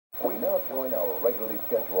Now join our regularly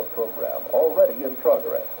scheduled program, already in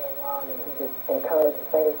progress. He just encountered the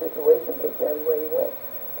same situation basically everywhere he went.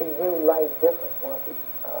 He viewed life different once he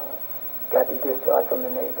got the discharge from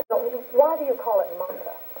the Navy. So why do you call it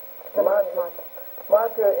Martha?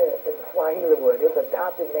 Martha is a Swahili word. It's an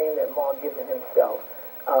adopted name that Mark given himself.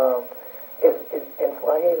 In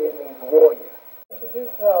Swahili, it means warrior.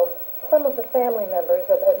 Introduce, though, some of the family members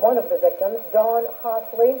of one of the victims, Dawn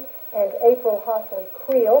Hosley and April Hosley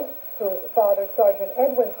Creel, whose father, Sergeant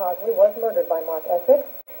Edwin Hosley, was murdered by Mark Essex.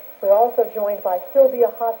 We're also joined by Sylvia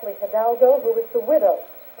Hosley Hidalgo, who is the widow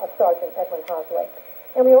of Sergeant Edwin Hosley.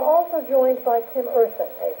 And we are also joined by Tim Urson,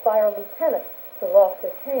 a fire lieutenant who lost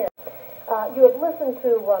his hand. You have listened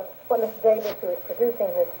to what Miss Davis, who is producing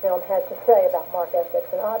this film, had to say about Mark Essex,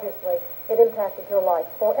 and obviously it impacted your life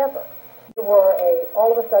forever. You were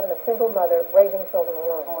all of a sudden a single mother raising children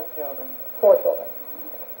alone. 4 children. 4 children.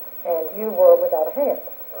 And you were without a hand.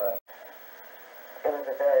 Right. It was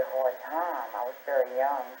a very hard time. I was very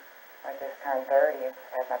young. I just turned 30,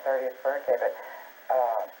 had my 30th birthday, but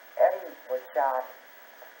Eddie was shot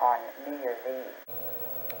on New Year's Eve.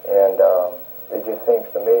 And it just seems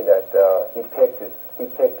to me that he picked his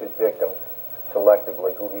victims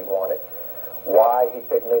selectively, who he wanted. Why he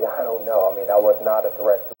picked me, I don't know. I mean, I was not a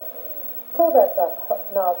threat to him. Pull that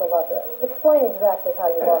nozzle up. Explain exactly how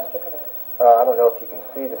you lost your hand. I don't know if you can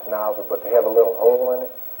see this nozzle, but they have a little hole in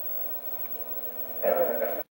it.